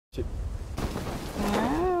cheap.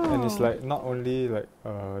 Wow. And it's like not only like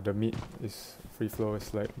the meat is free flow,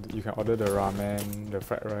 it's like you can order the ramen, the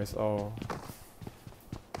fried rice, all.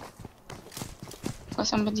 For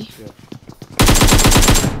somebody. Yeah.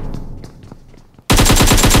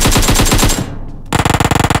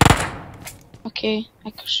 Okay,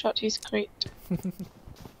 I shot his crate.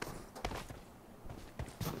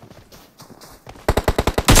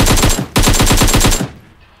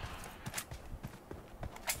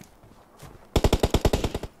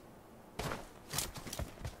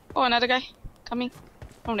 Oh, another guy coming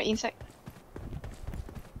from the inside.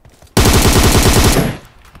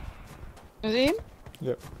 Is it him?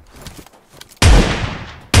 Yep.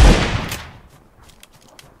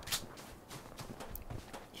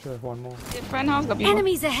 Sure, one more. The front house got people.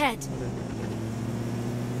 Enemies ahead. Okay.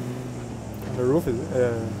 On the roof, is it?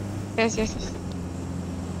 Yeah. Yes, yes, yes.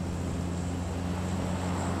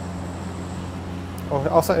 Oh,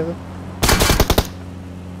 outside is it?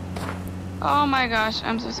 Oh my gosh,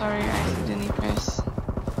 I'm so sorry. I accidentally pressed.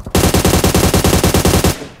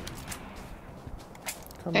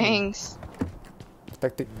 Come Thanks. on.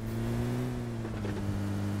 Tactic.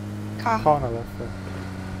 Car. Car on the left. Yeah.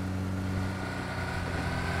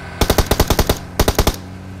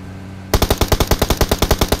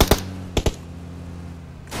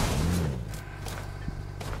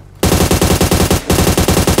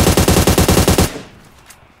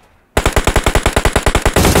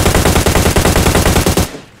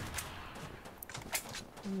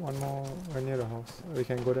 One more right near the house. We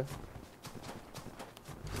can go there.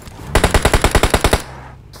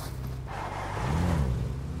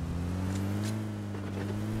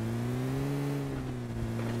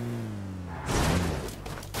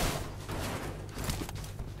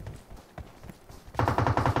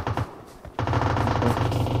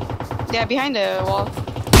 They are behind the wall.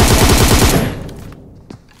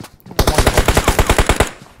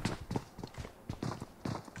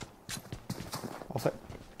 Outside.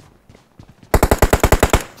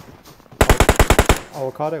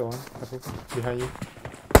 Our car, that one. Careful. Behind you.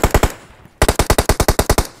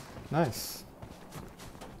 Nice.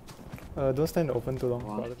 Don't stand open too long.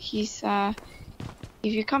 Oh, he's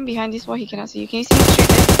if you come behind this wall, he cannot see you. Can you see him straight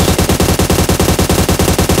there?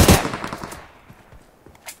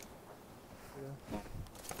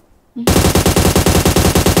 Yeah.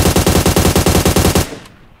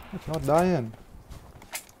 It's not dying.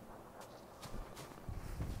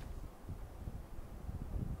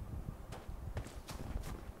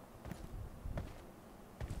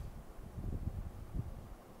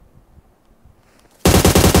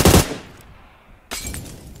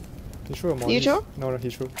 He threw a molly. You threw? No, he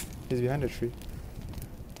threw. He's behind the tree.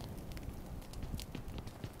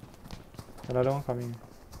 Another one coming.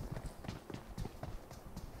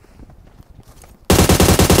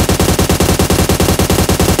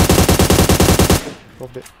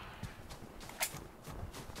 Both dead.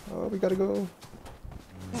 Oh, we gotta go.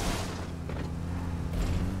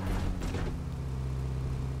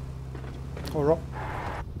 Oh, rock.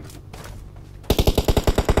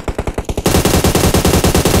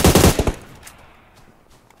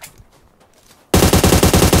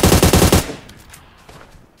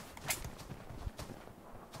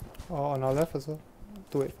 Oh, on our left as well.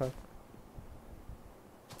 285.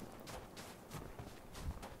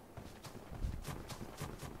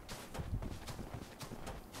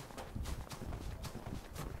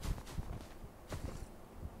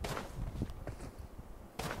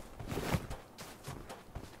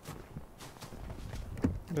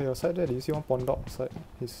 Yeah, your side there, do you see one pond dog side?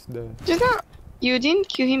 He's there. Just now, you didn't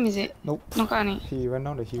kill him, is it? Nope. No, Kani. He went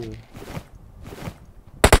down the hill.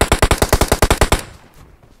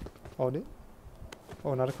 Oh, did?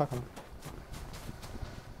 Oh, another car coming.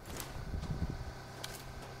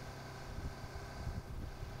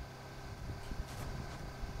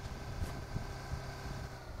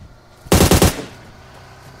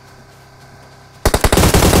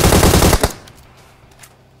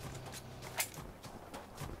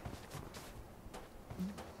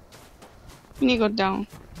 You need to go down.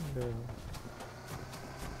 Yeah.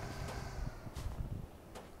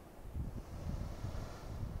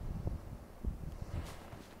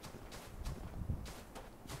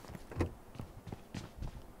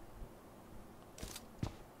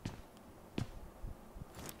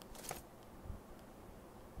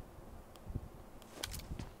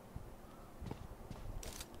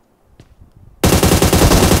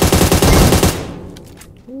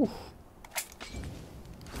 Oof.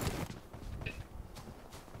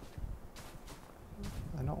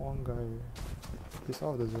 I knocked one guy. He's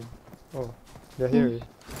out of the zone. Oh, they're here already.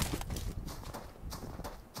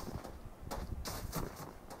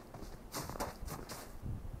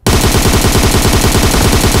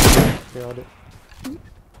 cleared it.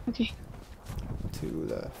 Okay. 2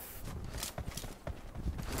 left.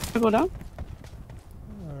 I go down.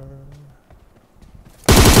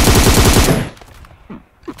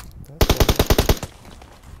 That's one.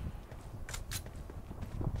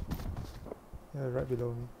 Yeah, right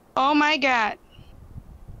below me. Oh my god.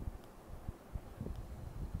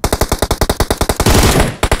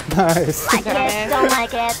 Nice. Like it, don't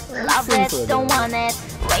like it, love it, don't want it,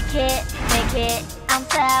 wake it, make it, I'm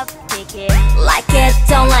tough, pick it. Like it,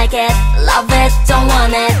 don't like it, love it, don't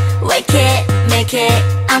want it, wake it, make it,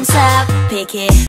 I'm tough, pick it.